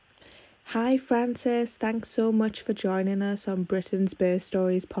Hi Frances, thanks so much for joining us on Britain's Birth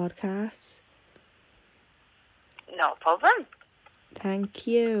Stories podcast. No problem. Thank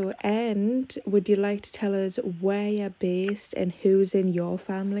you. And would you like to tell us where you're based and who's in your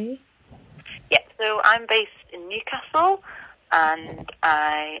family? Yeah, so I'm based in Newcastle, and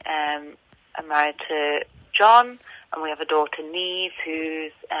I am married to John, and we have a daughter, Neve,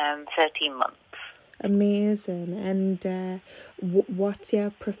 who's 13 months. Amazing. And what's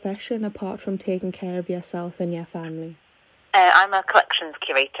your profession apart from taking care of yourself and your family? I'm a collections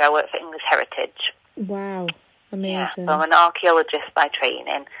curator. I work for English Heritage. Wow, amazing. Yeah, so I'm an archaeologist by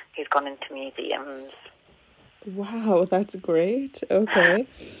training who's gone into museums. Wow, that's great. Okay.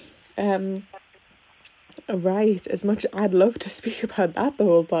 Right, as much I'd love to speak about that the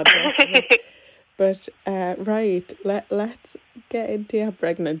whole podcast. But right, let's get into your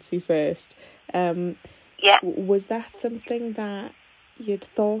pregnancy first. Yeah. Was that something that you'd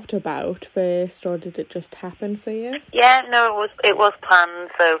thought about first, or did it just happen for you? Yeah, no, it was planned.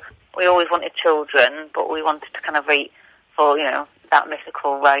 So we always wanted children, but we wanted to kind of wait for, that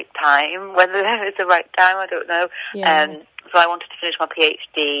mythical right time. Whether it's the right time, I don't know. Yeah. So I wanted to finish my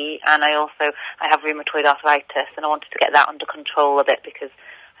PhD, and I have rheumatoid arthritis, and I wanted to get that under control a bit because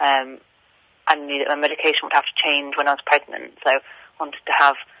I knew that my medication would have to change when I was pregnant. So I wanted to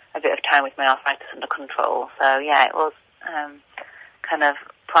have a bit of time with my arthritis under control. So yeah, it was kind of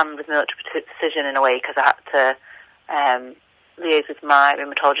planned with military precision in a way, because I had to liaise with my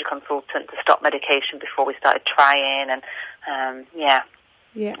rheumatology consultant to stop medication before we started trying, and that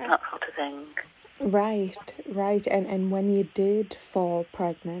sort of thing. Right. And when you did fall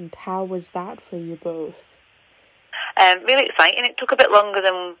pregnant, how was that for you both? Really exciting. It took a bit longer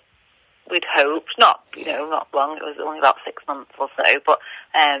than we'd hoped. Not long. It was only about 6 months or so. But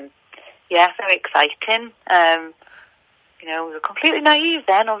very exciting. We were completely naive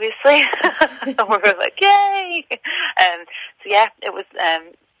then, obviously. And we were like, yay! It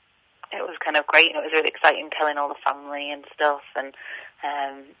was kind of great, and it was really exciting telling all the family and stuff. And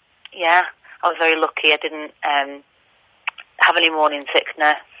I was very lucky. I didn't have any morning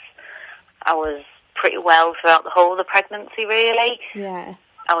sickness. I was pretty well throughout the whole of the pregnancy, really. Yeah.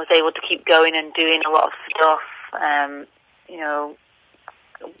 I was able to keep going and doing a lot of stuff,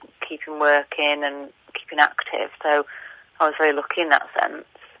 keeping working and keeping active. So I was very lucky in that sense.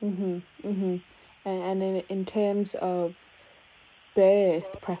 And in terms of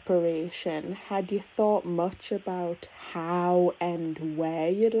birth preparation, had you thought much about how and where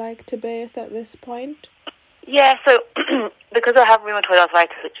you'd like to birth at this point? Yeah, so because I have rheumatoid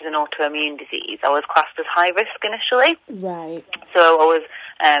arthritis, which is an autoimmune disease, I was classed as high risk initially. Right. So I was.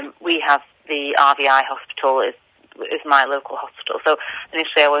 We have the RVI hospital is my local hospital. So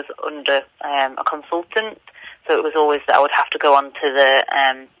initially I was under a consultant. So it was always that I would have to go on to the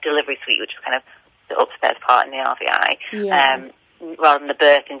delivery suite, which is kind of the upstairs part in the RVI. Yeah. Rather than the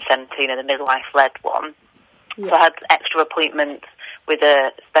birthing centre, the midwife-led one. Yeah. So I had extra appointments with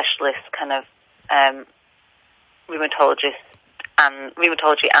a specialist kind of rheumatology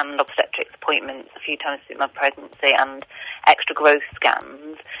and obstetrics appointments a few times through my pregnancy, and extra growth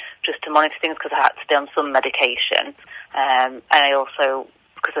scans just to monitor things, because I had to stay on some medication. And I also,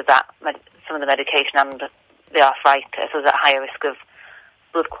 because of that, some of the medication and the arthritis, I was at higher risk of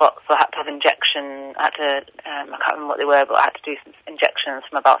blood clots, so I had to have injection. I can't remember what they were, but I had to do some injections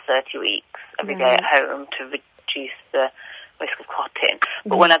from about 30 weeks every day at home to reduce the risk of clotting.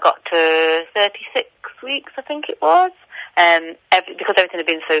 But when I got to 36 weeks, I think it was, because everything had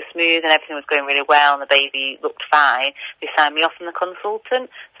been so smooth and everything was going really well and the baby looked fine, they signed me off from the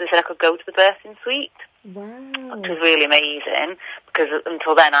consultant, so they said I could go to the birthing suite. Wow. Which was really amazing, because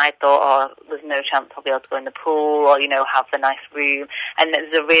until then I thought, there's no chance I'll be able to go in the pool or, have the nice room. And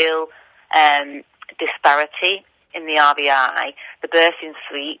there's a real disparity in the RBI. The birthing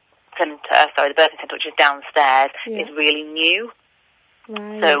centre, which is downstairs, is really new.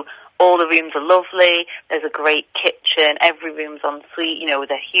 Right. So all the rooms are lovely. There's a great kitchen. Every room's en suite.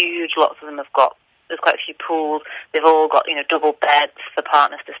 They're huge. Lots of them there's quite a few pools. They've all got, double beds for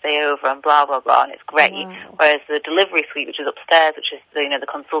partners to stay over and blah, blah, blah, and it's great. Wow. Whereas the delivery suite, which is upstairs, which is the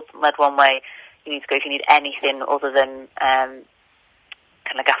consultant-led one way, you need to go if you need anything other than kind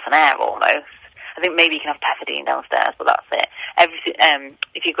of gas and air almost. I think maybe you can have pethidine downstairs, but that's it.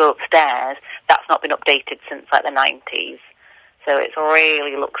 If you go upstairs, that's not been updated since the 90s. So it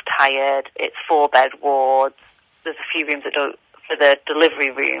really looks tired. It's 4-bed wards. There's a few rooms that don't, for the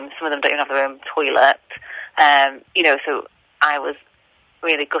delivery room, some of them don't even have their own toilet. So I was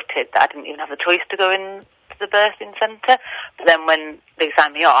really gutted that I didn't even have the choice to go in to the birthing centre. But then when they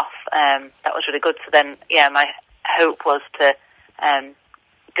signed me off, that was really good. So then, my hope was to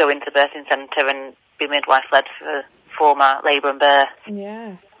go into the birthing centre and be midwife-led for my labour and birth.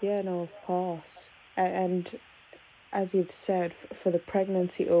 Yeah, no, of course. And as you've said, for the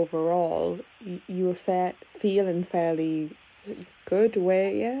pregnancy overall, you were feeling fairly good, were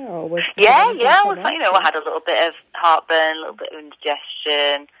you? Or was I was like, I had a little bit of heartburn, a little bit of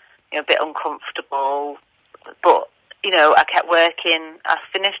indigestion, a bit uncomfortable, but I kept working. I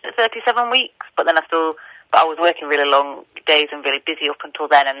finished at 37 weeks, but then I was working really long days and really busy up until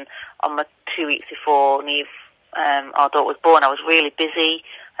then. And on my 2 weeks before Neve, our daughter, was born, I was really busy.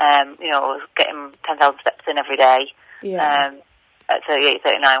 I was getting 10,000 steps in every day. Yeah. At 38,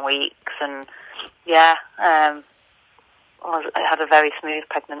 39 weeks, and I had a very smooth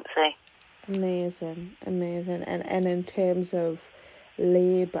pregnancy. Amazing. And in terms of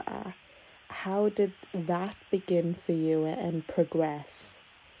labour, how did that begin for you and progress?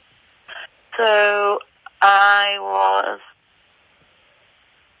 So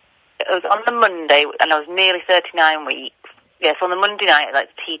it was on the Monday, and I was nearly 39 weeks. Yeah, so on the Monday night, at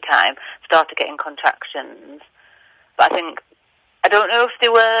tea time, started getting contractions. But I don't know if they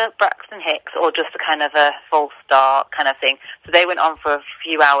were Braxton Hicks or just a kind of a false start kind of thing. So they went on for a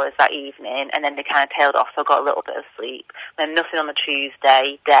few hours that evening, and then they kind of tailed off, so I got a little bit of sleep. Then nothing on the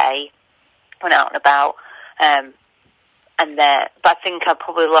Tuesday day. Went out and about. But I think I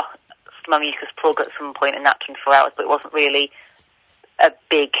probably lost my mucus plug at some point in that 24 hours, but it wasn't really a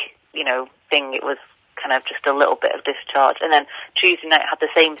big, thing. It was kind of just a little bit of discharge. And then Tuesday night I had the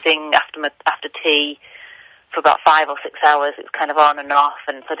same thing after tea for about 5 or 6 hours. It was kind of on and off,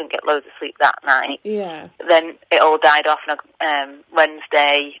 and so I didn't get loads of sleep that night. Yeah. Then it all died off, and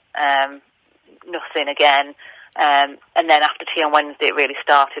Wednesday, nothing again. And then after tea on Wednesday, it really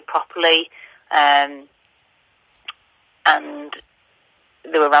started properly. And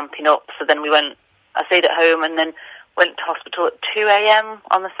they were ramping up. So then I stayed at home and then went to hospital at 2 a.m.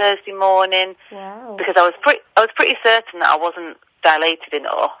 on the Thursday morning. Wow. Because I was pretty certain that I wasn't dilated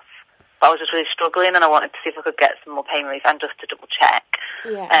enough, but I was just really struggling, and I wanted to see if I could get some more pain relief and just to double check.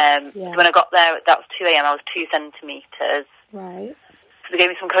 Yeah. So when I got there, that was 2 a.m. I was 2 centimetres. Right. So they gave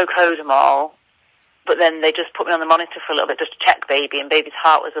me some cocodamol, but then they just put me on the monitor for a little bit just to check baby, and baby's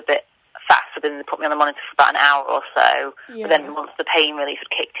heart was a bit fast, so then they put me on the monitor for about an hour or so. Yeah. But then once the pain relief had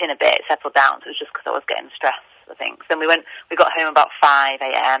kicked in a bit, it settled down, so it was just because I was getting stressed, I think. So then we got home about 5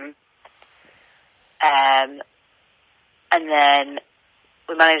 a.m. And then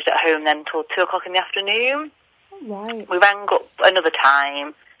we managed at home then till 2 o'clock in the afternoon. Right. We rang up another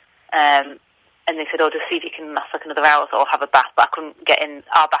time, and they said, just see if you can last another hour or have a bath. But I couldn't get in.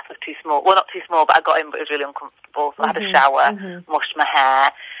 Our bath was too small. Well, not too small, but I got in, but it was really uncomfortable. So I had a shower, washed my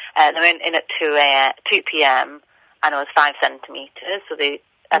hair. Then I went in at 2 p.m, and I was 5 centimetres. So they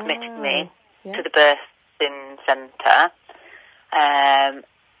admitted me to the birthing centre.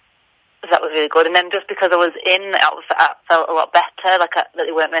 So that was really good. And then just because I was in, I felt a lot better, that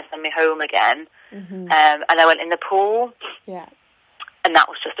they weren't going to send me home again. And I went in the pool. Yeah. And that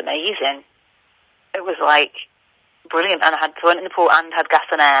was just amazing. It was brilliant. And I went in the pool and had gas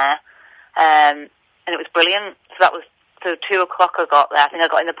and air. And it was brilliant. So 2 o'clock I got there. I think I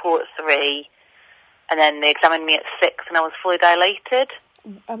got in the pool at 3. And then they examined me at 6 and I was fully dilated.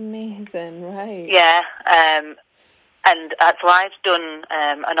 Amazing, right. Yeah. And so I've done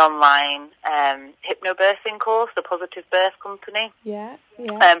an online hypnobirthing course, the Positive Birth Company. Yeah.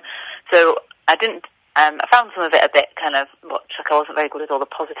 So I didn't. I found some of it a bit kind of much. I wasn't very good at all the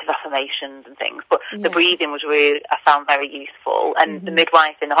positive affirmations and things, but the breathing was really, I found very useful. And the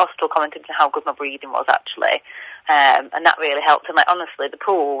midwife in the hospital commented on how good my breathing was actually, and that really helped. And honestly, the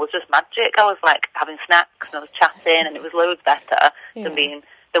pool was just magic. I was having snacks and I was chatting, and it was loads better than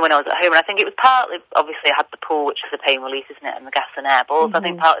when I was at home. And I think it was partly, obviously, I had the pool, which is the pain release, isn't it, and the gas and air. But also I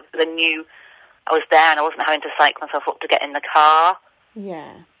think partly because I knew I was there and I wasn't having to psych myself up to get in the car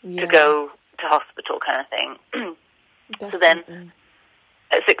to go to hospital kind of thing. So then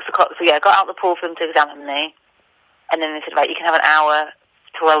at 6 o'clock, I got out the pool for them to examine me. And then they said, right, you can have an hour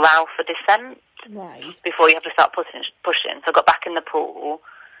to allow for descent before you have to start pushing. So I got back in the pool,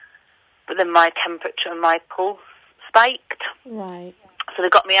 but then my temperature and my pulse spiked. Right. So they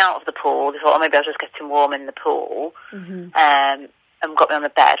got me out of the pool. They thought, maybe I was just getting warm in the pool. And got me on the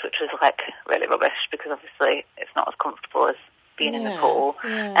bed, which was really rubbish because obviously it's not as comfortable as being in the pool.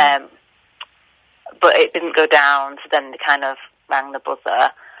 Yeah. But it didn't go down, so then they kind of rang the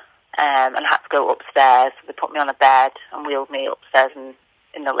buzzer and I had to go upstairs. So they put me on a bed and wheeled me upstairs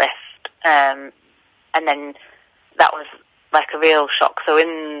in the lift. And then that was a real shock. So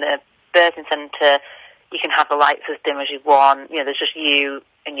in the birthing centre, you can have the lights as dim as you want. You know, there's just you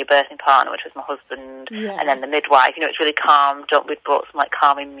and your birthing partner, which was my husband, and then the midwife. You know, it's really calm. We'd brought some like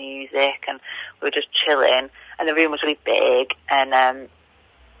calming music, and we were just chilling. And the room was really big, and I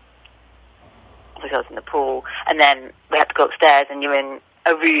was in the pool. And then we had to go upstairs, and you're in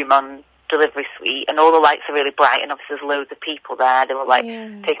a room on delivery suite, and all the lights are really bright, and obviously there's loads of people there. They were like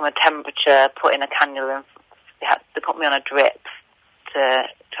taking my temperature, putting a cannula in. They put me on a drip to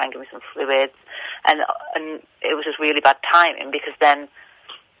try and give me some fluids, and it was just really bad timing, because then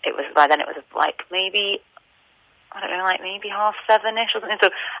it was like maybe, I don't know, like maybe 7:30ish or something. So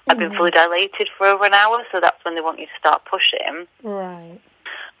I'd been fully dilated for over an hour, so that's when they want you to start pushing. Right.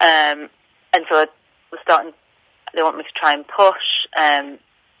 And so I was starting. They want me to try and push.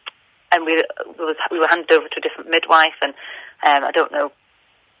 And we were handed over to a different midwife, and I don't know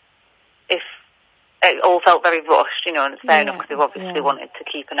if it all felt very rushed, you know, and it's fair enough, because they obviously wanted to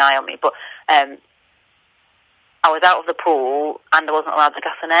keep an eye on me. But I was out of the pool, and I wasn't allowed to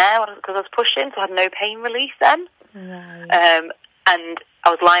gas and air because I was pushing, so I had no pain relief then. Right. And I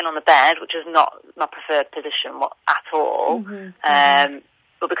was lying on the bed, which is not my preferred position at all.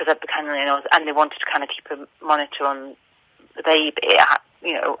 But because I had the cannula, and they wanted to kind of keep a monitor on the baby, I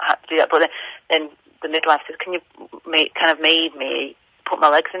had to do that. But then the midwife says, "Can you made me put my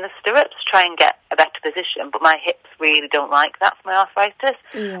legs in the stirrups, try and get a better position, but my hips really don't like that for my arthritis."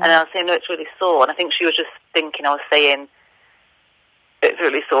 And I was saying, "No, it's really sore." And I think she was just thinking I was saying it's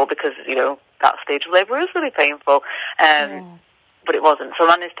really sore because, you know, that stage of labour is really painful. But it wasn't. So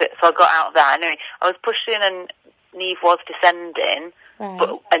I got out of that. Anyway, I was pushing, and Neve was descending,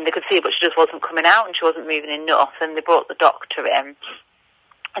 and they could see it, but she just wasn't coming out, and she wasn't moving enough. And they brought the doctor in,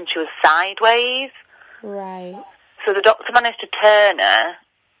 and she was sideways. Right. So the doctor managed to turn her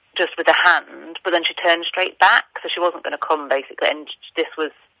just with a hand, but then she turned straight back, so she wasn't going to come, basically. And this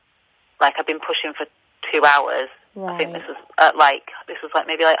was like, I'd been pushing for 2 hours. I think this was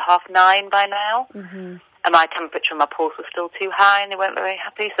maybe like 9:30 by now. And my temperature and my pulse was still too high, and they weren't very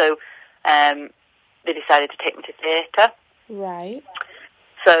happy. So they decided to take me to theatre. Right.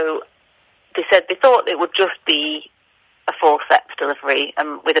 So they said they thought it would just be a forceps delivery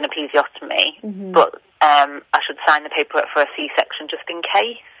with an episiotomy, but I should sign the paperwork for a C-section just in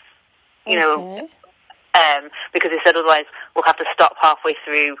case, you know, because they said otherwise we'll have to stop halfway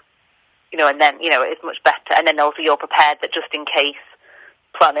through, you know, and then, you know, it's much better. And then also you're prepared that just in case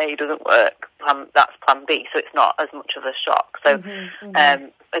plan A doesn't work, that's plan B, so it's not as much of a shock. So I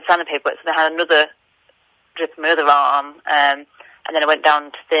signed the paperwork, so they had another drip in my other arm, and then I went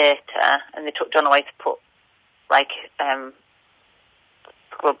down to theatre, and they took John away to put like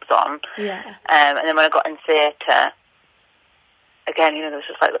scrubs on. And then when I got in theatre, again, you know, there was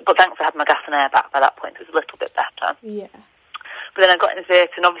just like, but thankfully I had my gas and air back by that point, so it was a little bit better. But then I got in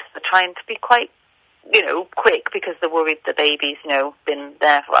theatre, and obviously they're trying to be quite, you know, quick, because they're worried the baby's, you know, been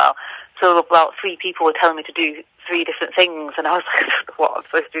there for a while. So about 3 people were telling me to do 3 different things, and I was like, what am I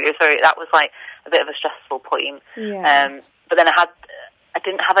supposed to do? Sorry, that was like a bit of a stressful point. But then I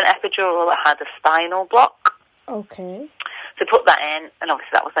didn't have an epidural, I had a spinal block. Okay. So I put that in, and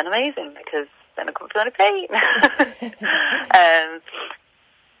obviously that was then amazing, because then I couldn't feel any pain.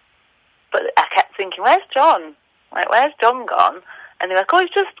 But I kept thinking, where's John? Like, where's John gone? And they were like, oh, he's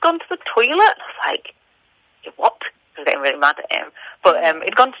just gone to the toilet. I was like, what? I was getting really mad at him. But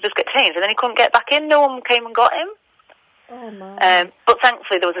he'd gone to just get changed, and then he couldn't get back in. No one came and got him. Oh, man. But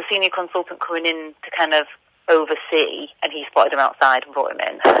thankfully there was a senior consultant coming in to kind of oversee, and he spotted him outside and brought him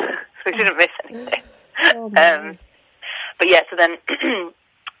in. So he didn't miss anything. Oh, man. But yeah, so then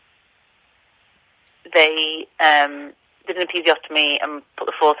they did an episiotomy and put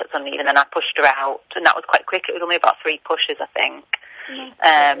the forceps on Neve, and then I pushed her out, and that was quite quick. It was only about 3 pushes, I think.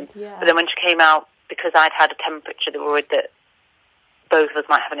 But then when she came out, because I'd had a temperature, they were worried that both of us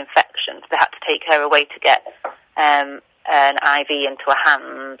might have an infection, so they had to take her away to get an IV into her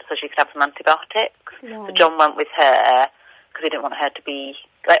hand so she could have some antibiotics. So John went with her because he didn't want her to be,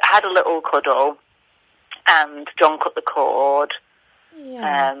 like, I had a little cuddle, and John cut the cord.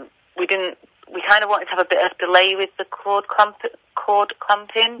 We kind of wanted to have a bit of delay with the cord clamping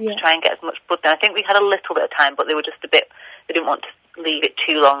to try and get as much blood down. I think we had a little bit of time, but they were just a bit, they didn't want to leave it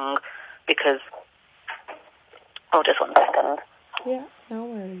too long because, oh, just 1 second. Yeah, no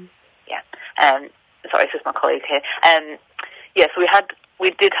worries. Yeah. Sorry, it's just my colleague here. So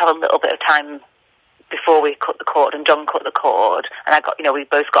we did have a little bit of time before we cut the cord, and John cut the cord, and we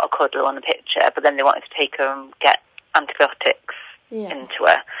both got a cuddle on the picture, but then they wanted to take her and get antibiotics into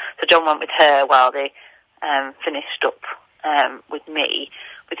her. So John went with her while they finished up with me.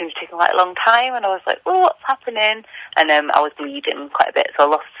 But it was taking quite a long time, and I was like, oh, what's happening? And I was bleeding quite a bit, so I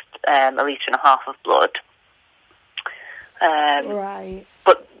lost a litre and a half of blood. Right.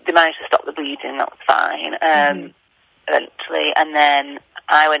 But they managed to stop the bleeding, that was fine, eventually. And then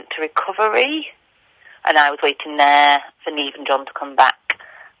I went to recovery, and I was waiting there for Neve and John to come back.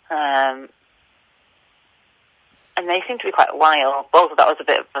 And they seemed to be quite a while. Also, that was a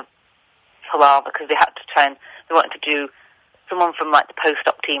bit of a palaver because they had to they wanted to do, someone from like the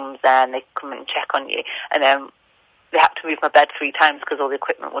post-op team was there and they come and check on you. And then they had to move my bed 3 times because all the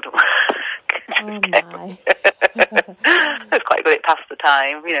equipment wouldn't work. Oh my. I was quite good at past the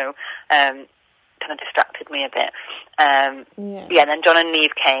time, kind of distracted me a bit. And then John and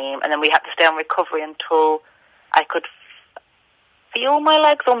Neve came, and then we had to stay on recovery until I could feel my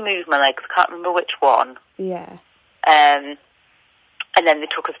legs or move my legs. I can't remember which one. Yeah. And then they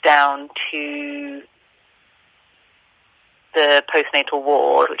took us down to the postnatal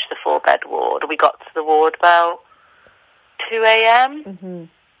ward, which is a 4-bed ward. We got to the ward about 2 a.m. Mm-hmm.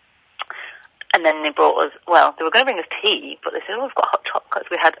 And then they brought us, well, they were going to bring us tea, but they said, we've got hot chocolates.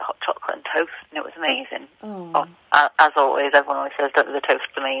 We had hot chocolate and toast, and it was amazing. Oh. As always, everyone always says that the toast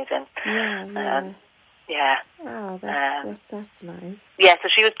is amazing. Yeah. Oh, that's nice. Yeah, so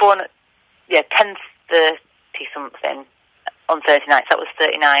she was born at 10:30 something on Thursday night. So that was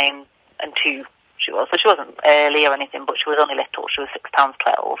 39 and 2 she was. So she wasn't early or anything, but she was only little. She was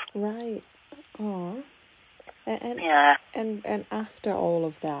 £6.12. Right. Oh. And after all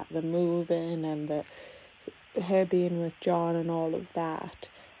of that, the moving and her being with John and all of that,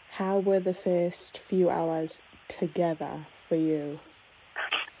 how were the first few hours together for you?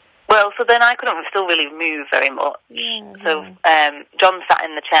 Well, so then I couldn't still really move very much. John sat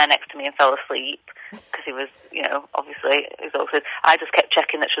in the chair next to me and fell asleep because he was, obviously exhausted. I just kept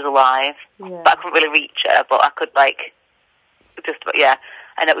checking that she was alive, but I couldn't really reach her, but I could,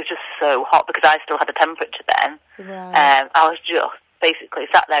 and it was just so hot because I still had a temperature then. Right. I was just basically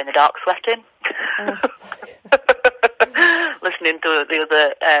sat there in the dark sweating, listening to the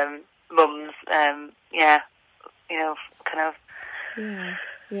other mums,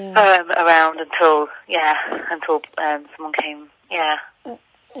 around until someone came,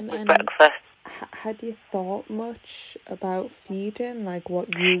 with breakfast. Had you thought much about feeding, like what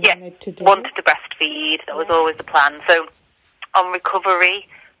you wanted to do? Wanted to breastfeed. That was always the plan. So on recovery,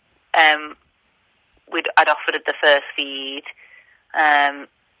 I'd offered her the first feed, and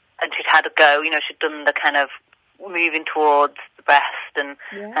she'd had a go. She'd done the kind of moving towards the breast, and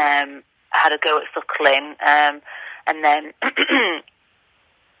had a go at suckling, and then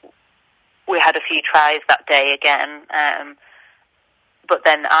we had a few tries that day again. But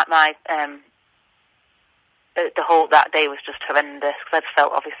then that day was just horrendous because I'd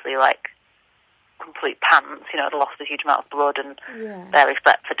felt obviously like complete pants. I'd lost a huge amount of blood and barely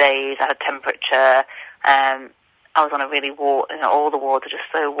slept for days. I had temperature. I was on a really warm. All the wards are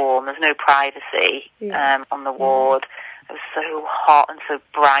just so warm. There's no privacy on the ward. It was so hot and so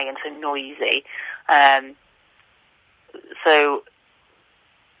bright and so noisy. So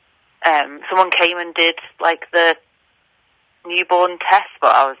someone came and did like the newborn test,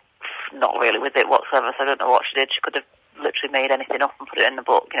 but I was not really with it whatsoever. So I don't know what she did. She could have literally made anything up and put it in the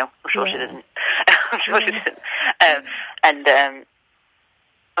book. I'm sure she didn't. I'm sure she didn't. And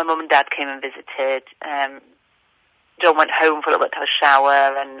my mum and dad came and visited. John went home for a little bit to have a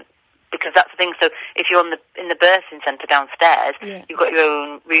shower, and because that's the thing. So if you're in the birthing centre downstairs, you've got your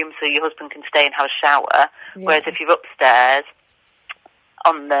own room, so your husband can stay and have a shower. Whereas if you're upstairs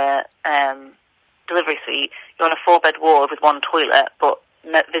on the delivery suite, you're on a 4-bed ward with one toilet, but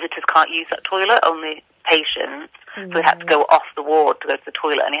visitors can't use that toilet. Only patients. So he had to go off the ward to go to the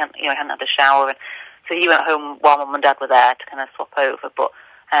toilet, and he hadn't had a shower. And so he went home while Mum and Dad were there to kind of swap over. But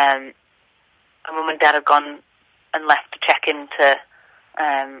Mum and Dad had gone and left to check into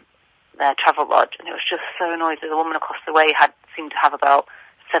their travel lodge, and it was just so noisy. The woman across the way seemed to have about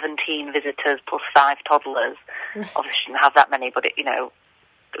 17 visitors plus 5 toddlers. Obviously, she didn't have that many, but it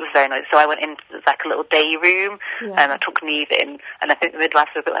was very noisy. So I went into like a little day room, and I took Neve in, and I think the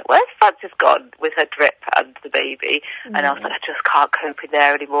midwives were a bit like, "Where's Frances gone with her drip and the baby?" And I was like, "I just can't cope in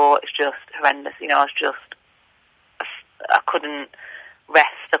there anymore. It's just horrendous." I couldn't rest.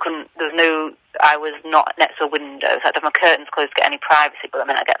 I was not next to a window, so I had to have my curtains closed to get any privacy, but that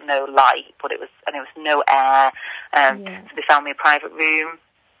meant I get no light, it was no air. So they found me a private room,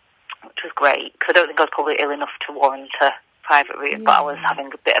 which was great, because I don't think I was probably ill enough to warrant a private room, but I was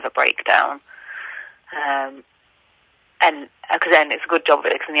having a bit of a breakdown. And because then it's a good job,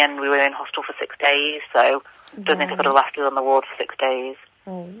 really, because in the end we were in hospital for 6 days, so I don't think I could have lasted on the ward for 6 days.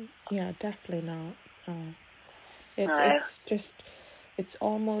 Oh, yeah, definitely not. It's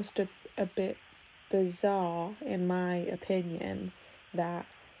almost a bit bizarre, in my opinion, that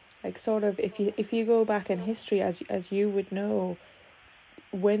like sort of if you go back in history, as you would know,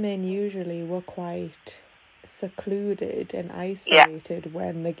 women usually were quite secluded and isolated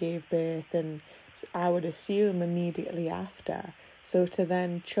when they gave birth, and I would assume immediately after. So to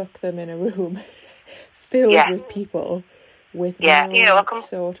then chuck them in a room filled with people with no I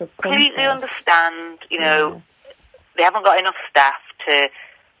sort of completely comfort. understand. They haven't got enough staff to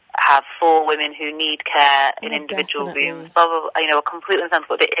have 4 women who need care in individual rooms. Blah, blah, blah. I completely understand,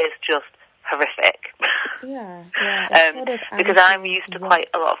 but it is just horrific. Yeah. Because I'm used to quite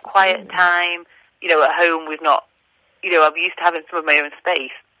a lot of quiet time. At home we've not. I'm used to having some of my own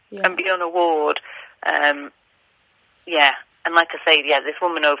space and being on a ward. And like I say, this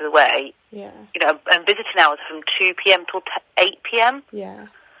woman over the way. And visiting hours from 2 p.m. till 8 p.m. Yeah.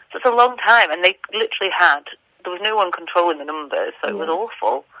 So it's a long time, and they literally there was no one controlling the numbers, so it was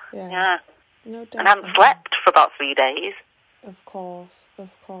awful. Yeah. No doubt. And I haven't slept for about 3 days. Of course.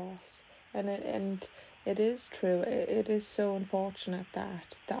 And it is true. It is so unfortunate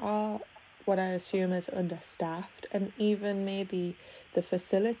that there are what I assume is understaffed, and even maybe the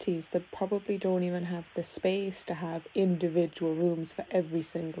facilities, they probably don't even have the space to have individual rooms for every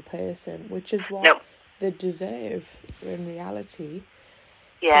single person, which is what they deserve in reality.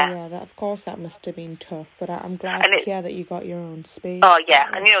 Yeah. So, of course that must have been tough, but I'm glad to hear that you got your own space. Oh yeah,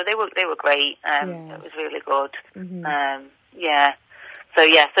 and they were great. It was really good. Mm-hmm.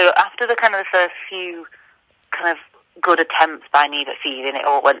 So after the kind of the first few kind of good attempts by Neve at feeding, it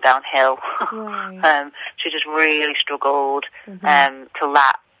all went downhill. Right. She just really struggled to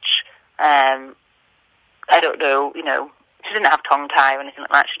latch. I don't know, she didn't have tongue tie or anything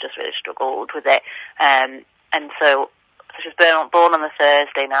like that. She just really struggled with it. And so she was born on the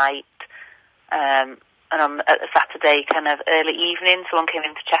Thursday night, and on a Saturday kind of early evening, someone came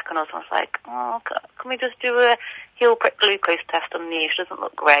in to check on us, and I was like, oh, can we just do a heel prick glucose test on Neve? She doesn't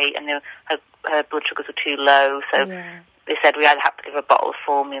look great, and her blood sugars were too low, so they said we either had to give her a bottle of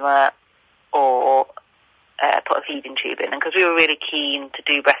formula or put a feeding tube in. And because we were really keen to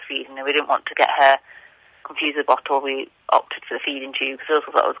do breastfeeding and we didn't want to get her confused with the bottle, we opted for the feeding tube because we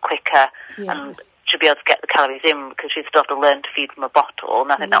also thought it was quicker and she'd be able to get the calories in, because she'd still have to learn to feed from a bottle.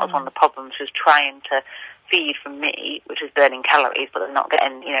 And I think that was one of the problems. She was trying to feed from me, which is burning calories, but they're not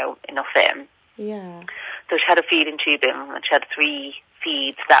getting, enough in. Yeah. So she had a feeding tube in, and she had 3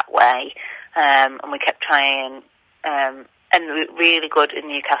 feeds that way. And we kept trying, and really good in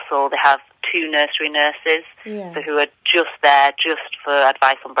Newcastle. They have 2 nursery nurses, so who are just there just for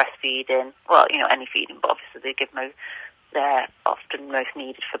advice on breastfeeding. Well, any feeding, but obviously they give they're often most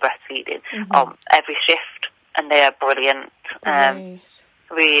needed for breastfeeding on every shift, and they are brilliant,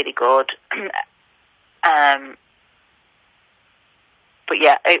 really good. But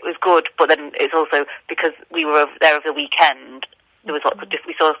yeah, it was good. But then it's also because we were there over the weekend. There was lots of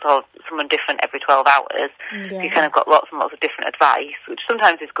we saw someone different every 12 hours. So you kind of got lots and lots of different advice, which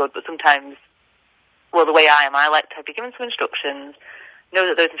sometimes is good, but sometimes, well, the way I am, I like to be given some instructions, know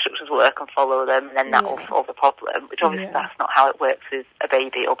that those instructions work and follow them, and then that will solve the problem, which obviously that's not how it works with a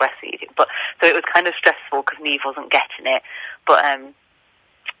baby or breastfeeding. But so it was kind of stressful because Neve wasn't getting it. But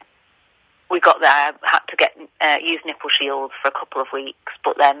we got there. I had to use nipple shields for a couple of weeks,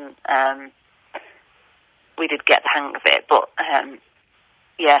 but then we did get the hang of it. But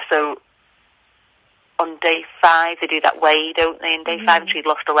so on day 5 they do that weigh, don't they? In day 5, she'd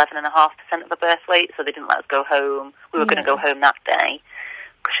lost 11.5% of her birth weight, so they didn't let us go home. We were going to go home that day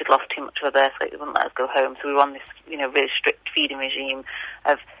because she'd lost too much of her birth weight. They wouldn't let us go home, so we were on this, really strict feeding regime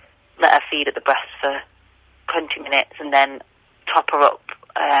of let her feed at the breast for 20 minutes and then top her up.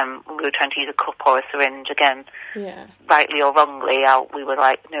 When we were trying to use a cup or a syringe, again, rightly or wrongly, we were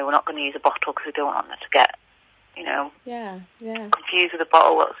like, no, we're not going to use a bottle because we don't want her to get, confused with the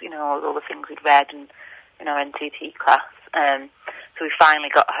bottle. All the things we'd read in our NCT class. So we finally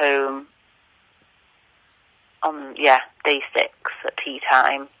got home on day 6 at tea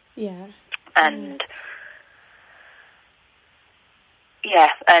time. And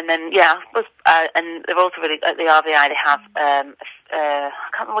and then and they're also really at the RVI. They have I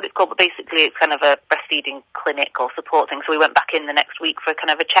can't remember what it's called, but basically it's kind of a breastfeeding clinic or support thing. So we went back in the next week for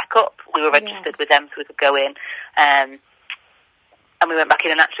kind of a checkup. We were registered with them so we could go in, and we went back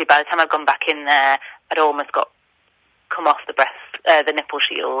in. And actually, by the time I'd gone back in there, I'd almost come off the nipple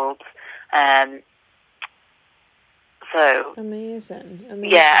shields. So amazing.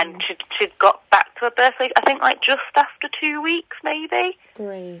 Yeah, and she'd got back to her birth weight, I think, like just after 2 weeks, maybe.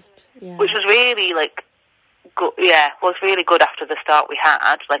 Great, yeah. Which was really good. Yeah, was really good after the start we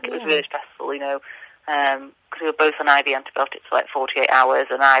had. It was really stressful, because we were both on IV antibiotics for 48 hours,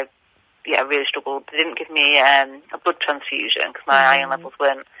 and I really struggled. They didn't give me a blood transfusion because my iron levels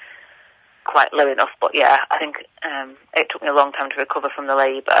weren't quite low enough. But yeah, I think it took me a long time to recover from the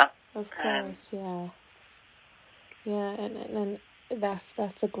labour. Of course, yeah. Yeah, and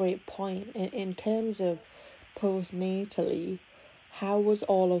that's a great point. In terms of postnatally, how was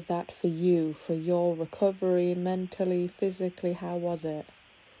all of that for you, for your recovery, mentally, physically? How was it?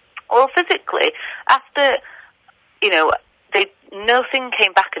 Well, physically, after, nothing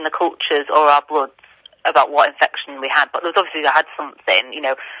came back in the cultures or our bloods about what infection we had, but there was obviously I had something,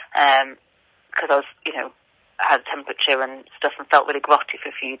 because I was, I had temperature and stuff and felt really grotty for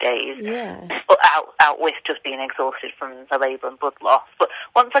a few days. Yeah. But out with just being exhausted from the labour and blood loss. But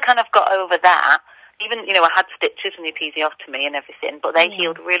once I kind of got over that, even, I had stitches from the episiotomy and everything, but they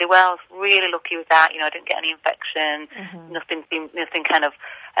healed really well. I was really lucky with that. I didn't get any infection. Nothing kind of,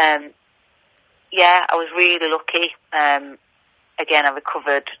 I was really lucky. Again, I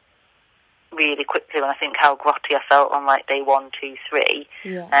recovered really quickly when I think how grotty I felt on like day 1, 2, 3.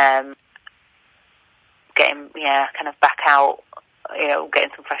 Yeah. Getting, kind of back out,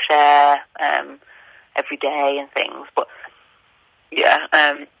 getting some fresh air every day and things. But,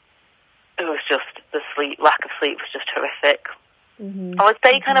 it was just lack of sleep was just horrific. I would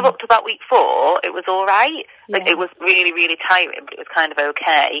say kind of up to about week 4, it was all right. Like, it was really, really tiring, but it was kind of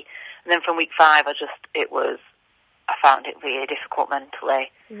okay. And then from week 5, I found it really difficult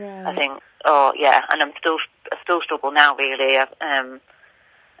mentally. Right. I think, and I still struggle now, really. I've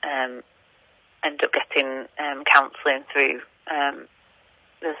ended up getting counselling through,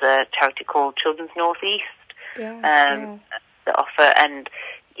 there's a charity called Children's North East that offer, and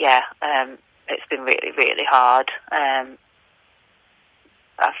it's been really, really hard. I've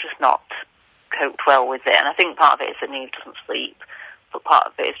just not coped well with it, and I think part of it is that Neve doesn't sleep, but part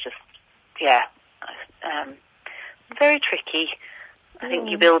of it is just, very tricky. I think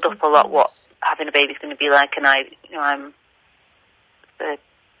you build up a lot what having a baby's going to be like, and I'm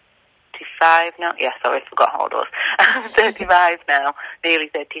 35 now. Yeah, sorry, I forgot how old I was. I'm 35 now, nearly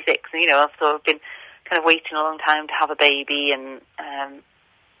 36, and I've been kind of waiting a long time to have a baby, and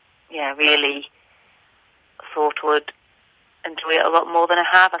really thought I would enjoy it a lot more than I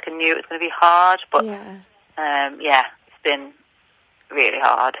have. Like, I knew it was going to be hard, but it's been really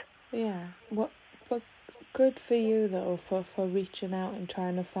hard. Yeah. But good for you though for reaching out and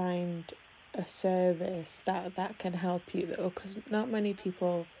trying to find a service that can help you though, because not many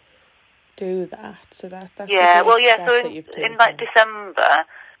people do that. So that's a great step so that you've taken. in like December,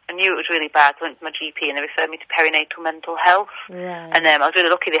 I knew it was really bad. So I went to my GP and they referred me to perinatal mental health. Right. And I was really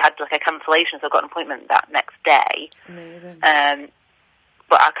lucky they had like a cancellation, so I got an appointment that next day. Amazing.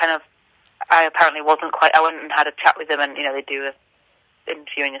 But I apparently wasn't quite. I went and had a chat with them, and they do a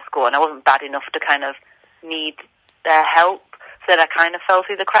interview in your school, and I wasn't bad enough to kind of need their help. So then I kind of fell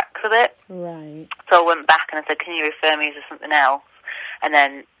through the cracks of it. Right. So I went back and I said, "Can you refer me to something else?" And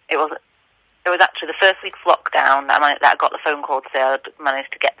then it was actually the first week of lockdown that I got the phone call to say I'd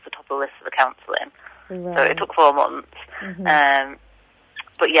managed to get to the top of the list for the counselling. Right. So it took 4 months.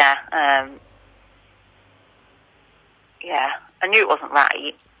 But I knew it wasn't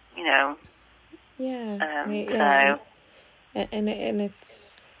right, Yeah. And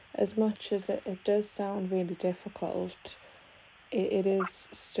it's, as much as it does sound really difficult, it is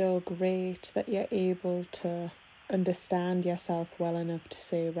still great that you're able to understand yourself well enough to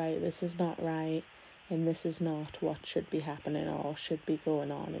say, right, this is not right, and this is not what should be happening or should be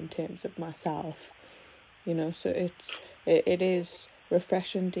going on in terms of myself. So it is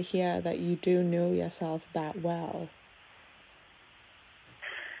refreshing to hear that you do know yourself that well.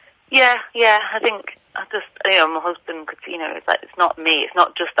 Yeah, I think I just, my husband could, it's like, it's not me, it's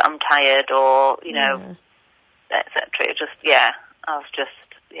not just that I'm tired or, etc. It just, I was just,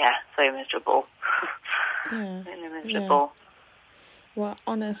 so miserable. Really miserable. Yeah. Well,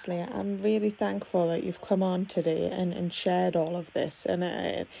 honestly, I'm really thankful that you've come on today and shared all of this. And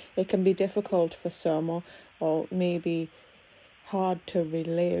it can be difficult for some or maybe hard to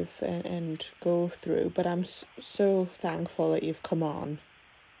relive and go through. But I'm so thankful that you've come on.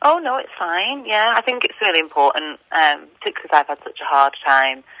 Oh, no, it's fine. Yeah, I think it's really important, particularly because I've had such a hard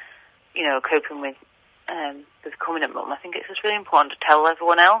time, coping with becoming a mum. I think it's just really important to tell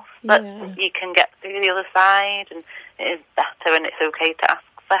everyone else that you can get through the other side, and it is better, and it's okay to ask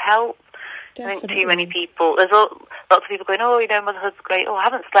for help. Definitely. I think too many people, there's lots of people going, motherhood's great, I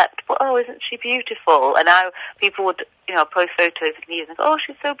haven't slept, but isn't she beautiful? And now people would, post photos of me and go,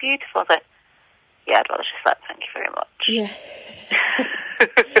 she's so beautiful. I was like, I'd rather she slept, thank you very much.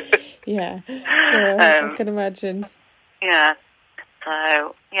 Yeah. I can imagine. Yeah.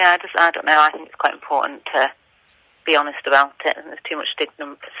 So, I don't know, I think it's quite important to be honest about it, and there's too much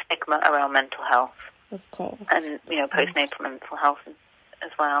stigma around mental health. Of course. And, postnatal mental health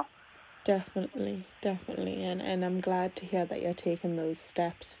as well. Definitely, definitely. And I'm glad to hear that you're taking those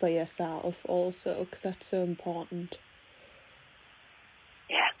steps for yourself also, because that's so important.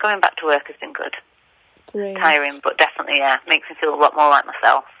 Yeah, going back to work has been good. Great. Tiring, but definitely, makes me feel a lot more like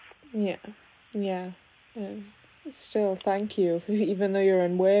myself. Yeah, yeah. Still, thank you, even though you're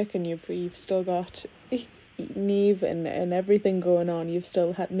in work and you've still got Neve and everything going on, you've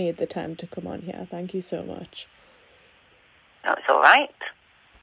still made the time to come on here. Thank you so much. No, it's all right.